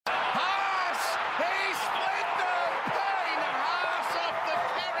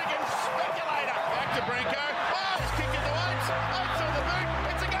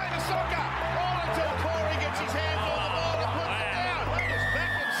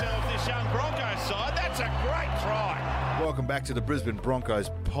Welcome back to the Brisbane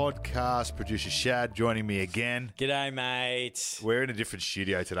Broncos podcast. Producer Shad joining me again. G'day, mate. We're in a different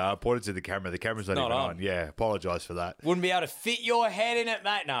studio today. I pointed to the camera. The camera's not even on. Yeah, apologise for that. Wouldn't be able to fit your head in it,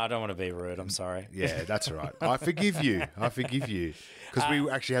 mate. No, I don't want to be rude. I'm sorry. Yeah, that's all right. I forgive you. Because we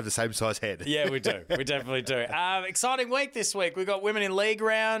actually have the same size head. Yeah, we do. We definitely do. Exciting week this week. We've got Women in League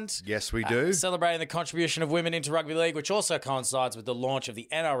round. Yes, we do. Celebrating the contribution of women into rugby league, which also coincides with the launch of the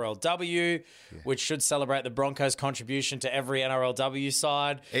NRLW, which should celebrate the Broncos' contribution to every NRLW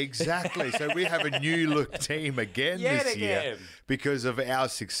side. Exactly. So we have a new look team again this year because of our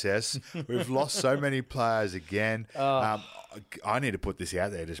success. We've lost so many players again. I need to put this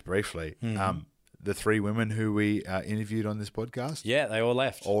out there just briefly. The three women who we interviewed on this podcast. Yeah, they all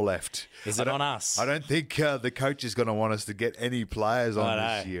left. All left. Is it on us? I don't think the coach is going to want us to get any players on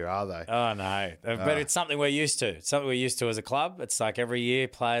this year, are they? Oh, no. But it's something we're used to. It's something we're used to as a club. It's like every year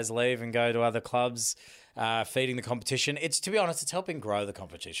players leave and go to other clubs, feeding the competition. To be honest, it's helping grow the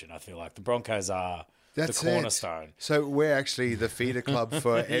competition, I feel like. The Broncos are the cornerstone. So we're actually the feeder club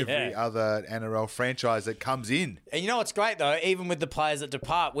for every other NRL franchise that comes in. And you know what's great, though? Even with the players that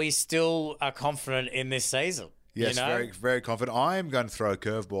depart, we still are confident in this season. Yes, very, very confident. I am going to throw a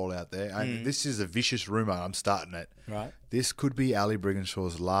curveball out there, and this is a vicious rumour. I'm starting it. Right. This could be Ali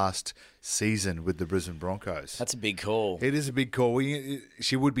Brigginshaw's last season with the Brisbane Broncos. That's a big call. It is a big call.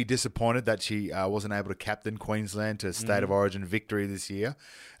 She would be disappointed that she wasn't able to captain Queensland to a State of Origin victory this year.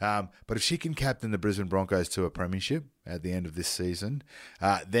 But if she can captain the Brisbane Broncos to a premiership at the end of this season,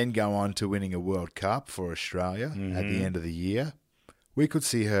 then go on to winning a World Cup for Australia at the end of the year, we could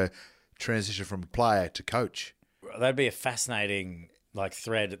see her transition from player to coach. That'd be a fascinating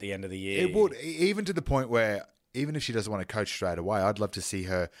thread at the end of the year. It would, even to the point where even if she doesn't want to coach straight away, I'd love to see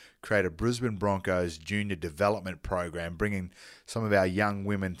her create a Brisbane Broncos junior development program, bringing some of our young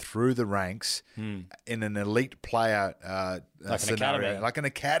women through the ranks in an elite player scenario, like an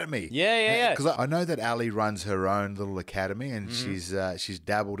academy. Yeah. Because I know that Ali runs her own little academy, and she's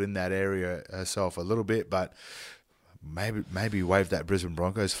dabbled in that area herself a little bit, but maybe wave that Brisbane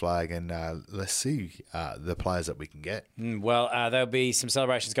Broncos flag and let's see the players that we can get. Well, there'll be some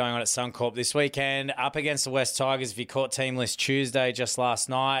celebrations going on at Suncorp this weekend up against the West Tigers. If you caught Team List Tuesday just last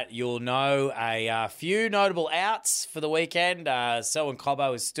night, you'll know a few notable outs for the weekend. Selwyn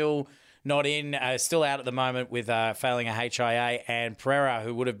Cobbo is still not in, still out at the moment with failing a HIA, and Pereira,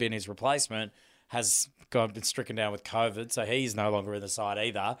 who would have been his replacement, has been stricken down with COVID, so he's no longer in the side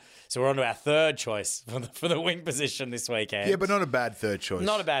either. So we're on to our third choice for the wing position this weekend. Yeah, but not a bad third choice.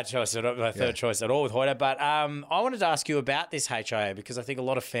 Not a bad choice, third choice at all with Hoyter. But I wanted to ask you about this HIA because I think a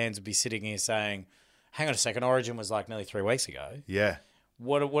lot of fans would be sitting here saying, hang on a second, Origin was like nearly 3 weeks ago. Yeah.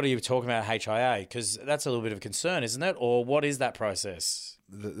 What are you talking about HIA? Because that's a little bit of a concern, isn't it? Or what is that process?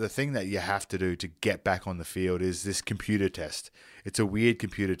 The thing that you have to do to get back on the field is this computer test. It's a weird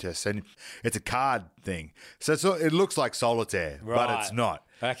computer test, and it's a card thing. So it looks like solitaire, but it's not.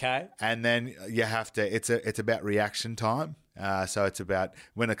 Okay. And then you have to. It's about reaction time. So it's about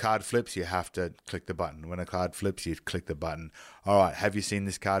when a card flips, you have to click the button. When a card flips, you click the button. All right, have you seen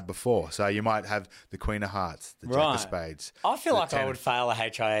this card before? So you might have the Queen of Hearts, the Jack of Spades. I feel like I would fail a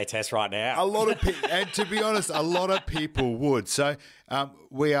HIA test right now. A lot of people, and to be honest, a lot of people would. So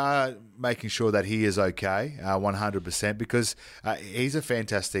we are making sure that he is okay, 100%, because he's a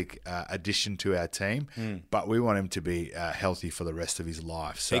fantastic addition to our team, but we want him to be healthy for the rest of his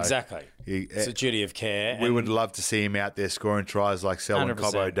life. So exactly. It's a duty of care. We would love to see him out there scoring tries like Selwyn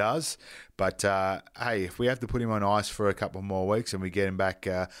Cobbo does. But, hey, if we have to put him on ice for a couple more weeks and we get him back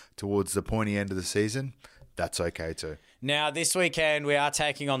towards the pointy end of the season, that's okay too. Now, this weekend we are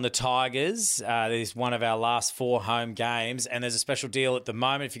taking on the Tigers. This is one of our last 4 home games, and there's a special deal at the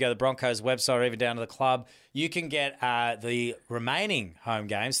moment. If you go to the Broncos website or even down to the club, you can get the remaining home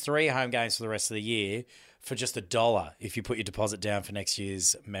games, 3 home games for the rest of the year, for just $1 if you put your deposit down for next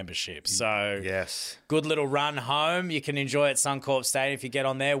year's membership. So, yes, good little run home. You can enjoy at Suncorp Stadium if you get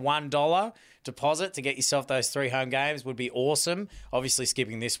on there. $1 deposit to get yourself those 3 home games would be awesome. Obviously,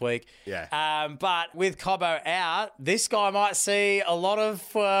 skipping this week. Yeah. But with Cobbo out, this guy might see a lot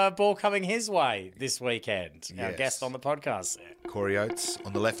of ball coming his way this weekend. Our guest on the podcast there. Corey Oates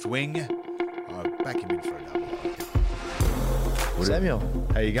on the left wing. I'll back him in for a double. Samuel,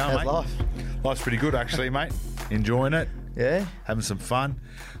 how you going, mate? Life? Life's pretty good, actually, mate. Enjoying it. Yeah. Having some fun.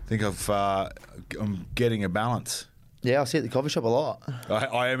 I think I'm getting a balance. Yeah, I see at the coffee shop a lot.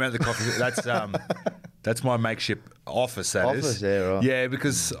 I am at the coffee shop. That's my makeshift office, that is. Office, yeah, right. Yeah,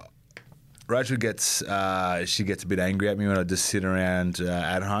 because Rachel gets a bit angry at me when I just sit around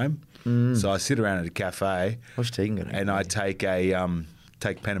at home. So I sit around at a cafe. What's taking it? And I take pen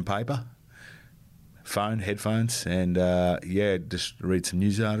and paper. phone, headphones, and just read some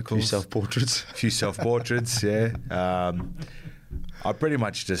news articles. Few self-portraits. A few self-portraits, yeah. I pretty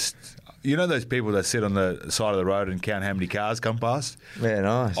much just, those people that sit on the side of the road and count how many cars come past? Yeah,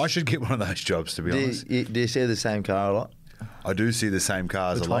 nice. I should get one of those jobs, to be honest. Do you see the same car a lot? I do see the same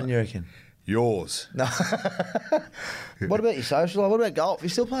cars Which a lot. one you reckon? Yours. No. What about your social life? What about golf? You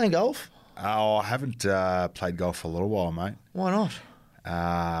still playing golf? Oh, I haven't played golf for a little while, mate. Why not?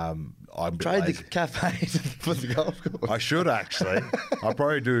 I'm a bit Trade the lazy. cafe for the golf course. I should, actually. I'll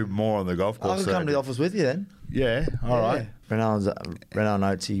probably do more on the golf I course. can come to the office with you then. Yeah, all right. Renault and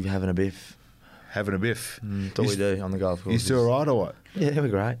Oates having a biff. Having a biff. That's all we do on the golf course. You still all right or what? Yeah, we're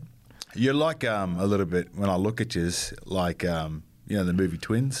great. You're like a little bit, when I look at you, like, the movie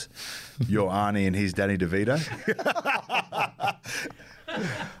Twins. You're Arnie and he's Danny DeVito.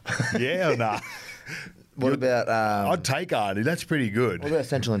 Yeah or nah? What about I'd take Arnie. That's pretty good. what about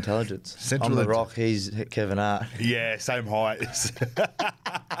Central Intelligence? Central I'm the Int- Rock. He's Kevin Hart. Yeah, same height.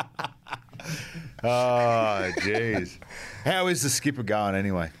 Oh, jeez. How is the skipper going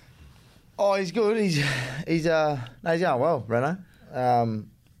anyway? Oh, he's good. He's going well, Renault.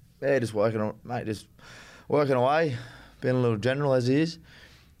 Just working, mate. Just working away, being a little general as he is.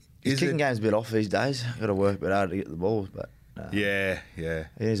 His kicking game's a bit off these days. Got to work a bit harder to get the balls, but Yeah. he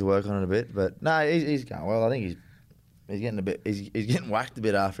needs to work on it a bit. But no, he's going well. I think he's getting a bit. He's getting whacked a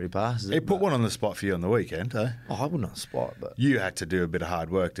bit after he passes. He put one on the spot for you on the weekend, eh? Oh, I wouldn't on the spot, but You had to do a bit of hard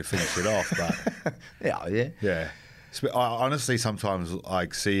work to finish it off, but yeah. yeah. I honestly sometimes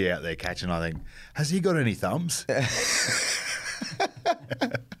like see you out there catching. I think, has he got any thumbs? Mate,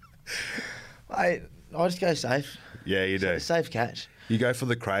 I just go safe. Yeah, you do. Safe catch. You go for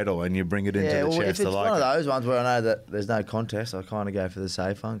the cradle and you bring it into Yeah, the well, if chest. it's I like one of it. those ones where I know that there's no contest, I kind of go for the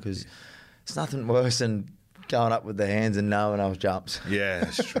safe one because it's nothing worse than going up with the hands and no one else jumps. Yeah,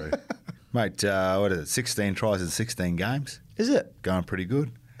 that's true. Mate, what is it? 16 tries in 16 games. Is it? Going pretty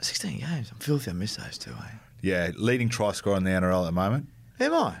good. 16 games. I'm filthy. I miss those two, eh? Yeah, leading try scorer in the NRL at the moment.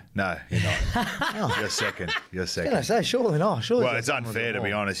 Am I? No, you're not. You're second. You're Can I second. say? Surely not. Surely Well, there's it's someone unfair with to be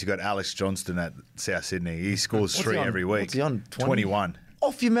more. honest. You got Alex Johnston at South Sydney. He scores What's three he on? every week. What's he on? 21.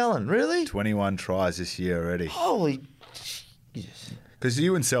 Off your melon, really? 21 tries this year already. Holy Jesus. Because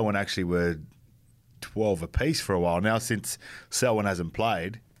you and Selwyn actually were 12 apiece for a while. Now, since Selwyn hasn't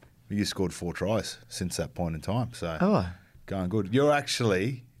played, you scored 4 tries since that point in time. So Oh, going good. You're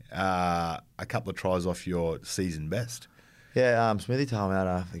actually a couple of tries off your season best. yeah. Smithy told me that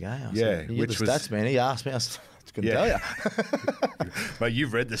after the game. I said, Yeah, "You which the was- stats man." He asked me. I couldn't tell you. But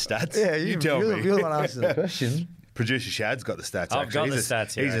you've read the stats. Yeah, you tell you're, me. You're the one asking the question. Producer Shad's got the stats. I've got actually. the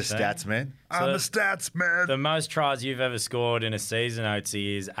stats here, He's a actually. stats man. So I'm a stats man. The most tries you've ever scored in a season,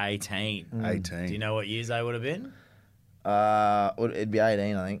 Oatsy, is 18. 18. Do you know what years they would have been? It'd be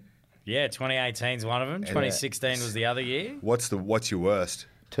 18, I think. Yeah, 2018 is one of them. 2016 was the other year. What's your worst?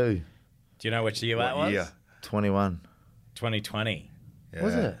 2. Do you know which year that was? year? 21. 2020. Yeah.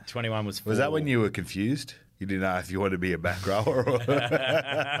 Was it? 21 was 4. Was that when you were confused? You didn't know if you wanted to be a back rower or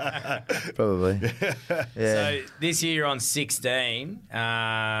Probably. Yeah. So this year you're on 16,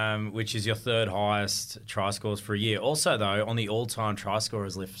 which is your third highest try scores for a year. Also, though, on the all-time try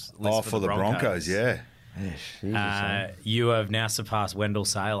scorers list for the Broncos, yeah. Yeah, Jesus, You have now surpassed Wendell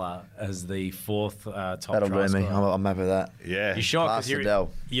Saylor as the fourth top that'll try do me. scorer. I'm happy with that. Yeah. You sure? Pass Because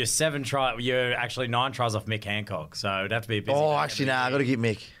Adele. you're actually 9 tries off Mick Hancock, so it'd have to be a busy. Oh, day actually, every nah, I year. got to get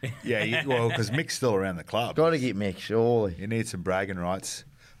Mick. Yeah, because Mick's still around the club. Got to get Mick, surely. You need some bragging rights.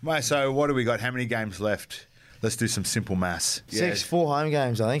 Mate, so what do we got? How many games left? Let's do some simple maths. 4 home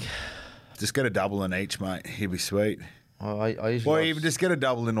games, I think. Just get a double in each, mate. He'd be sweet. I usually Well, like even just get a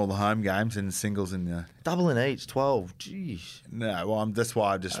double in all the home games and singles in the... double in each, 12. Jeez. No, well, that's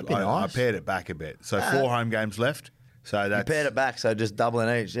why That'd be I nice. paired it back a bit. So 4 home games left. So You that's... paired it back, so just double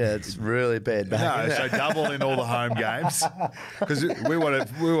in each. Yeah, it's really paired back. No, so double in all the home games because we want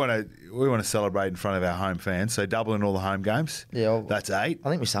to celebrate in front of our home fans. So double in all the home games. Yeah, well, that's 8, I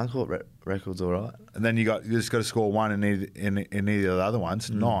think my Suncorp record's all right. and then you just got to score 1 in either of the other ones.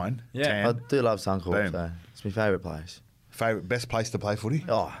 9, Yeah. 10. I do love Suncorp, Boom. so it's my favourite place. Best place to play footy.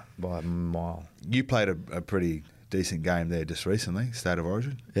 Oh, by a mile. You played a pretty decent game there just recently, State of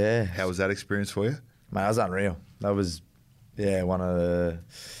Origin. Yeah. How was that experience for you? Mate, that was unreal. That was, one of the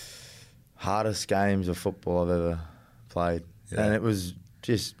hardest games of football I've ever played. Yeah. And it was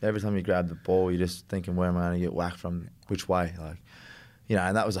just, every time you grab the ball, you're just thinking, where am I going to get whacked from, which way?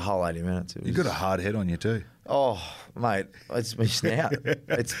 And that was a whole 80 minutes. It was, You got a hard head on you too. Oh, mate, it's my snout.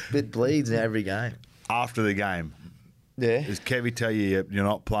 It bleeds in every game. After the game, Yeah. does Kevy tell you you're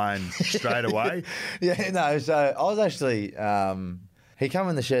not playing straight away? Yeah, no, so I was actually, he come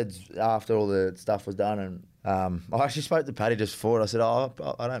in the sheds after all the stuff was done, and I actually spoke to Paddy just before it. I said, "Oh,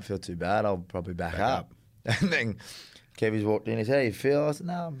 I don't feel too bad. I'll probably back up." And then Kevy's walked in. He said, "How you feel?" I said,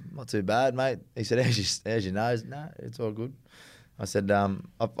 "No, I'm not too bad, mate." He said, "How's your nose?" "No, it's all good." I said,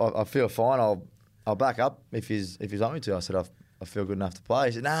 I feel fine. I'll back up if he's want me to." I said, I feel good enough to play.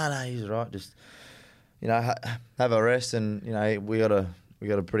 He said, "No, he's all right. Just have a rest, and we got a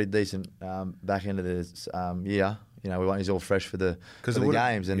pretty decent back end of this year. We want he's all fresh for the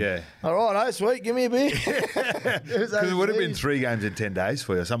games." And all right, sweet, give me a beer. Because it would have been 3 games in 10 days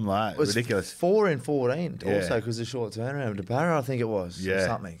for you, something like that. It was Ridiculous. 4 in 14 also because the short turnaround to Para, I think it was, or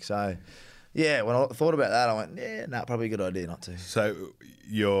something. So, yeah, when I thought about that, I went, probably a good idea not to. So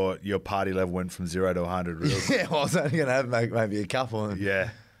your party level went from 0 to 100, really? Yeah, well, I was only going to have maybe a couple.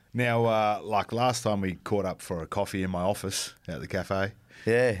 Yeah. Now, like last time we caught up for a coffee in my office at the cafe.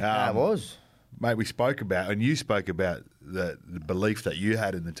 Yeah, it was. Mate, you spoke about the belief that you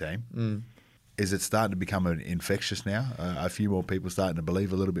had in the team. Mm. Is it starting to become infectious now? A few more people starting to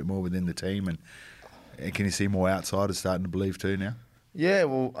believe a little bit more within the team, and can you see more outsiders starting to believe too now? Yeah,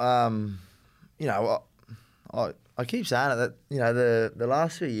 well, I keep saying it that the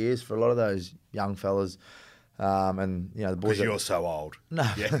last few years for a lot of those young fellas. And the boys. Because you're so old. No,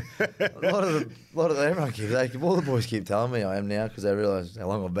 yeah. a lot of everyone all the boys keep telling me I am now because they realise how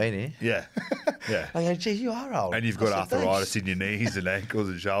long I've been here. Yeah, yeah. I go, geez, you are old. And you've got arthritis in your knees and ankles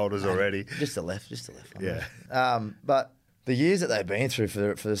and shoulders already. Just the left. Yeah. But the years that they've been through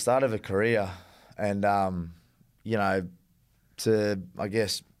for the start of a career, and to I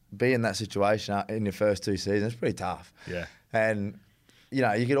guess be in that situation in your first 2 seasons, it's pretty tough. Yeah. And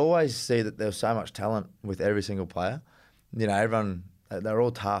you could always see that there was so much talent with every single player. Everyone, they're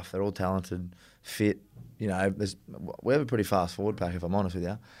all tough, they're all talented, fit. We have a pretty fast forward pack, if I'm honest with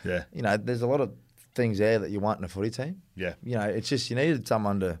you. Yeah. There's a lot of things there that you want in a footy team. Yeah. It's just you needed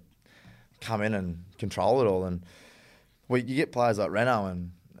someone to come in and control it all. And you get players like Reno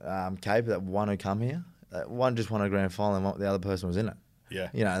and Cape that one who come here. One just won a grand final and the other person was in it. Yeah.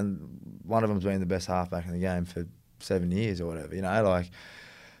 And one of them's been the best halfback in the game for 7 years or whatever,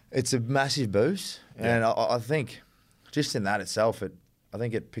 it's a massive boost. Yeah. And I think just in that itself, I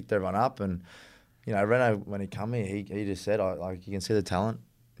think it picked everyone up. And, Reno, when he come here, he just said, you can see the talent.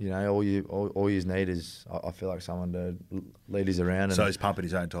 All you need is, I feel like someone to lead us around. And so he's pumping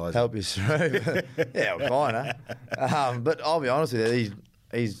his own tyres. Help you through. Yeah, well, kind of. But I'll be honest with you,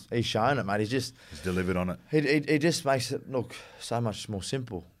 he's shown it, mate. He's delivered on it. He just makes it look so much more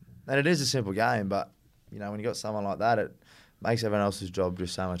simple. And it is a simple game, but when you got someone like that, it makes everyone else's job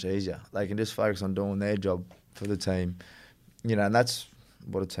just so much easier. They can just focus on doing their job for the team, and that's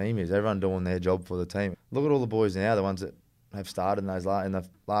what a team is. Everyone doing their job for the team. Look at all the boys now, the ones that have started in the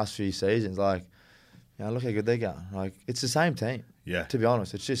last few seasons. Look how good they're going. It's the same team. Yeah. To be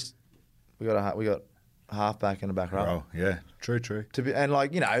honest, it's just we got halfback and a back row. Oh yeah, true. I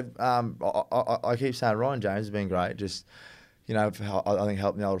keep saying Ryan James has been great. Just I think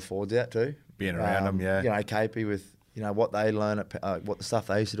helping the older forwards out too. Being around them, yeah. Capey with, what they learn, what the stuff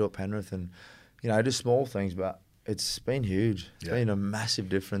they used to do at Penrith and, just small things, but it's been huge. It's been a massive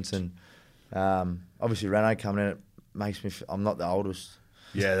difference. And obviously Reno coming in, it makes me I'm not the oldest.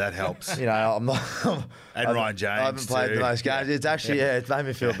 Yeah, that helps. I'm not. And Ryan James. I haven't played the most games. It's actually, it's made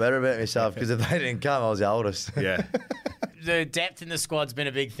me feel better about myself because if they didn't come, I was the oldest. Yeah. The depth in the squad's been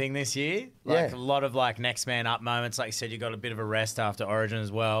a big thing this year. A lot of next man up moments. Like you said, you got a bit of a rest after Origin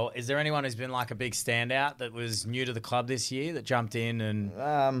as well. Is there anyone who's been a big standout that was new to the club this year that jumped in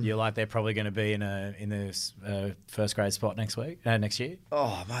and you're they're probably going to be in the first grade spot next year?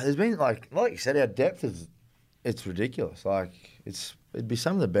 Oh mate, there's been like you said, our depth it's ridiculous. It'd be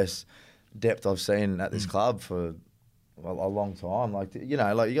some of the best depth I've seen at this club for a long time. You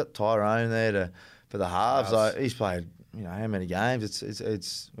got Tyrone there for the halves. He's played. How many games?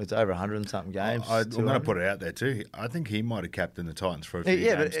 It's over 100 and something games. I'm going to put it out there too. I think he might have captained the Titans for a few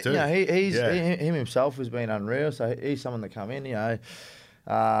games too. Him himself has been unreal. So he's someone that come in.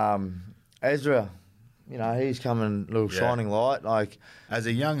 Ezra, he's coming a little shining light. As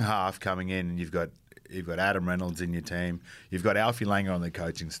a young half coming in, you've got Adam Reynolds in your team. You've got Alfie Langer on the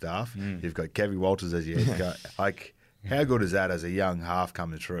coaching staff. You've got Kevy Walters as your head coach. How good is that as a young half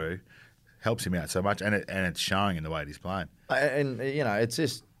coming through? Helps him out so much, and it's showing in the way he's playing. And it's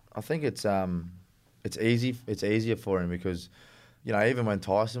just I think it's easy. It's easier for him because even when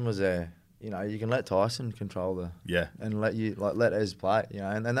Tyson was there, you can let Tyson control and let Ez play.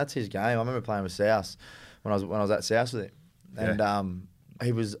 And that's his game. I remember playing with South when I was at South with him, and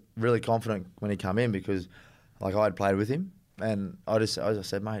he was really confident when he come in because I had played with him, and I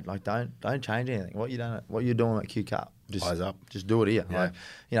said, mate, don't change anything. What you're doing at Q Cup. Eyes up. Just do it here. Yeah.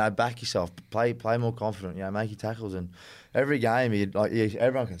 Like, back yourself. Play more confident. Make your tackles. And every game,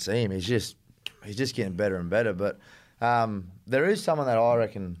 everyone can see him. He's just getting better and better. But there is someone that I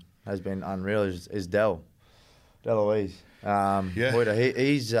reckon has been unreal is Del Louise. He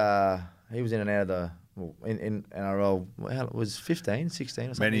was in and out of the in NRL. It was 15, 16 or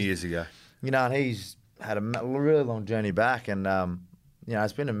something. Many years ago. And he's had a really long journey back, and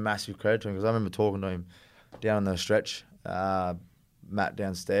it's been a massive credit to him because I remember talking to him down on the stretch, Matt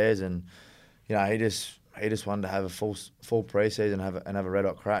downstairs, and he just wanted to have a full pre-season and have a red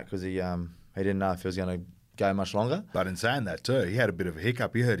hot crack because he didn't know if he was going to go much longer. But in saying that too, he had a bit of a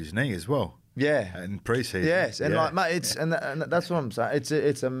hiccup. He hurt his knee as well. Yeah, in pre-season. Yes, and yeah. mate, and that's what I'm saying.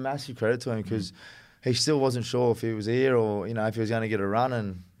 It's a massive credit to him because he still wasn't sure if he was here or if he was going to get a run.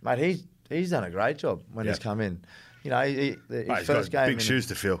 And mate, he's done a great job when he's come in. His first game, big shoes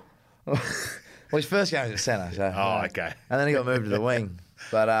to fill. Well, his first game was at centre. So, okay. And then he got moved to the wing.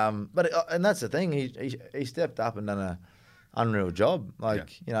 But and that's the thing. He stepped up and done an unreal job.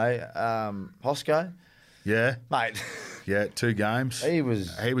 Hosco. Yeah, mate. Yeah, 2 games. He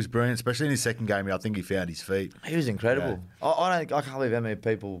was brilliant, especially in his second game. I think he found his feet. He was incredible. Yeah. I can't believe how many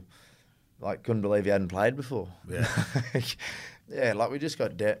people couldn't believe he hadn't played before. Yeah, yeah. We just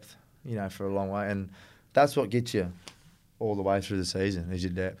got depth, for a long way, and that's what gets you all the way through the season is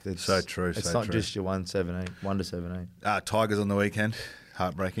your depth. It's so true. It's not just your 1 to 17. Tigers on the weekend,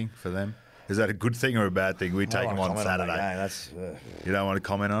 heartbreaking for them. Is that a good thing or a bad thing? We take them on Saturday. You don't want to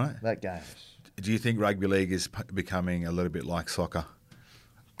comment on it? That game. Do you think rugby league is becoming a little bit like soccer?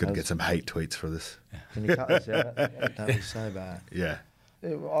 Going to get some hate tweets for this. Can you cut this out? That was so bad. Yeah.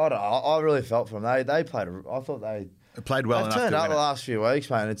 I really felt for them. They played. I thought they played well enough. They've turned up the last few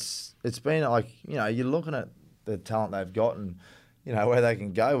weeks, mate. And it's been you're looking at the talent they've got and where they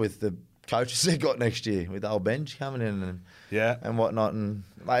can go with the coaches they've got next year with the whole bench coming in and whatnot. And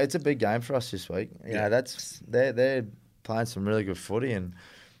mate, it's a big game for us this week. They're playing some really good footy and.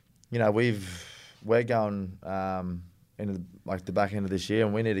 We're going into the back end of this year,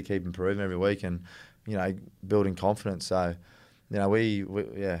 and we need to keep improving every week and building confidence. So, we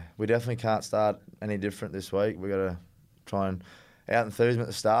definitely can't start any different this week. We got to try and out enthuse them at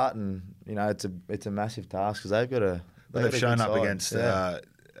the start, and it's a massive task because they've shown up against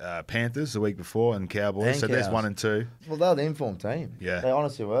Panthers the week before and Cowboys. So there's 1 and 2. Well, they're the informed team. Yeah, they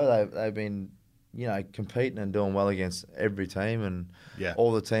honestly were. They've been. Competing and doing well against every team and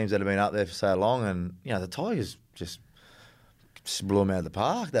all the teams that have been up there for so long. And, the Tigers just blew them out of the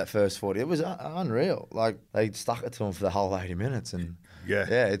park, that first 40. It was unreal. They stuck it to them for the whole 80 minutes. And,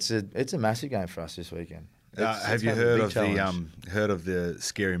 it's a massive game for us this weekend. Have you heard of the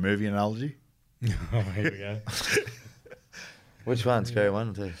scary movie analogy? Oh, here we go. Which one? Scary 1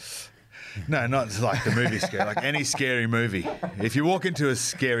 or 2? No, not like the movie scary, like any scary movie. If you walk into a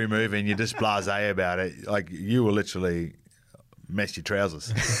scary movie and you're just blasé about it, you will literally mess your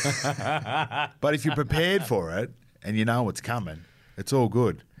trousers. But if you're prepared for it and you know what's coming, it's all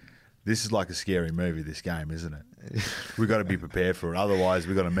good. This is like a scary movie, this game, isn't it? We've got to be prepared for it. Otherwise,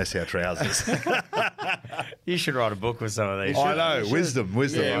 we've got to mess our trousers. You should write a book with some of these. I know. Wisdom.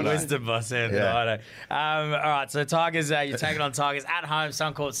 Yeah, wisdom by Sam Dido. All right, so Tigers, you're taking on Tigers at home,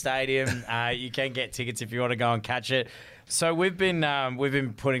 Suncorp Stadium. You can get tickets if you want to go and catch it. So we've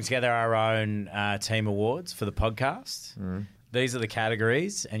been putting together our own team awards for the podcast. Mm. These are the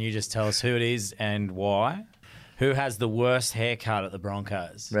categories, and you just tell us who it is and why. Who has the worst haircut at the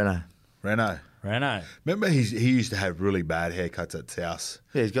Broncos? Reno. Remember, he used to have really bad haircuts at his house.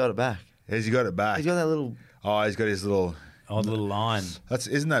 Yeah, he's got it back. Has he got it back? He's got that little... Oh, he's got his little... Oh, the little line.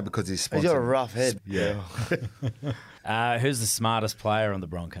 Isn't that because he's sponsored? He's got a rough head. Yeah. Who's the smartest player on the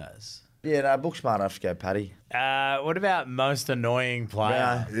Broncos? Yeah, no, book smart enough to go Paddy. What about most annoying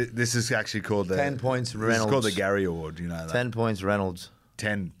player? This is actually called the... 10 points Reynolds. This is called the Gary Award, you know that. 10 points Reynolds.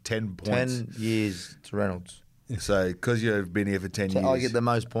 10 points. 10 years to Reynolds. So, because you've been here for 10 years... I get the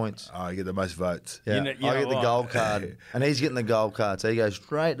most points. I get the most votes. Yeah, you know I get the gold card. And he's getting the gold card, so he goes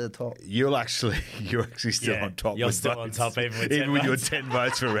straight to the top. You're actually still on top. You're with still votes. on top even with your 10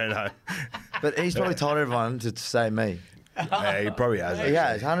 votes for Reno. But he's probably told everyone to say me. Yeah, he probably has. He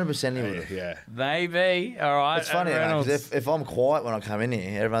has, 100% he would have. Yeah. Maybe. All right. It's funny, because if I'm quiet when I come in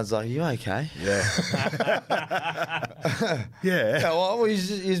here, everyone's like, are you okay? Yeah. Yeah. Yeah, well,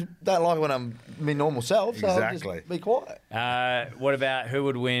 you don't like it when I'm my normal self, so Exactly. I'll just be quiet. What about who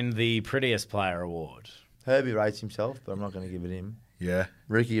would win the prettiest player award? Herbie rates himself, but I'm not going to give it him. Yeah.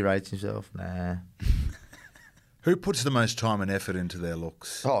 Ricky rates himself. Nah. Who puts the most time and effort into their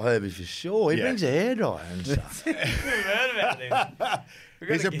looks? Oh, Herbie for sure. He brings a hairdryer and stuff. We've heard about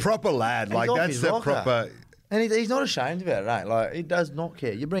this. He's a proper lad. He's off That's his the rocker. proper... And he's not ashamed about it, eh? Like, he does not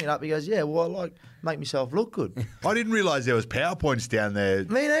care. You bring it up, he goes, yeah, well, I like make myself look good. I didn't realise there was PowerPoints down there.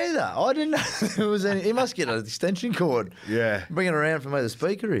 Me neither. I didn't know there was any. He must get an extension cord. Yeah. Bring it around from where the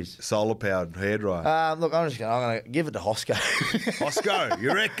speaker is. Solar powered hairdryer. Look, I'm going to give it to Hosco. Hosco,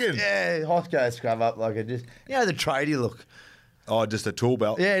 you reckon? Yeah, Hosco scrub up like it just, the tradie look. Oh, just a tool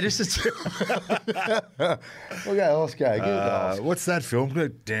belt. Yeah, just a we'll go Hosco. Give it to Hosco. What's that film? Him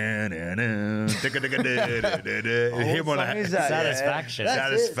on What song is that? Satisfaction. Yeah.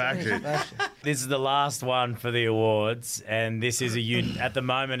 That's it, Satisfaction. This is the last one for the awards, and this is at the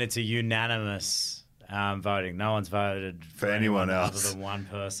moment it's a unanimous voting. No one's voted For anyone else. other than one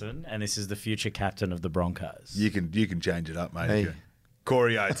person, and this is the future captain of the Broncos. You can change it up, mate. Hey.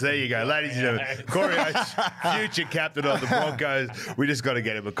 Corey Oates. There you go. Ladies and gentlemen, Corey Oates, future captain of the Broncos. We just got to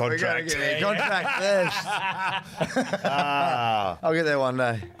get him a contract. Get a contract first. I'll get there one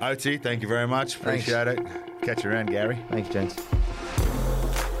day. Oatesy, thank you very much. Appreciate it. Catch you around, Gary. Thanks, gents.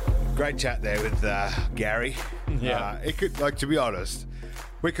 Great chat there with Gary. Yeah. It could, to be honest,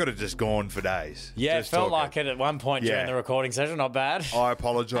 we could have just gone for days. Yeah, just it felt talking. like it at one point during Yeah. the recording session. Not bad. I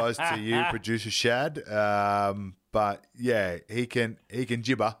apologise to you, producer Shad. But yeah, he can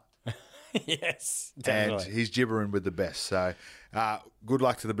gibber, Yes, and definitely. he's gibbering with the best. So, good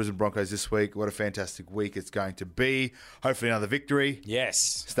luck to the Brisbane Broncos this week. What a fantastic week it's going to be. Hopefully, another victory.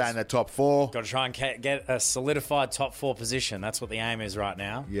 Yes. Stay in that top four. Got to try and get a solidified top 4 position. That's what the aim is right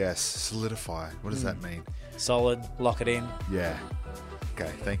now. Yes, solidify. What does that mean? Solid, lock it in. Yeah.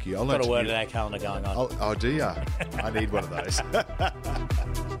 Okay, thank you. I'll Got let a you- word of our calendar going on. Oh, do ya? I need one of those.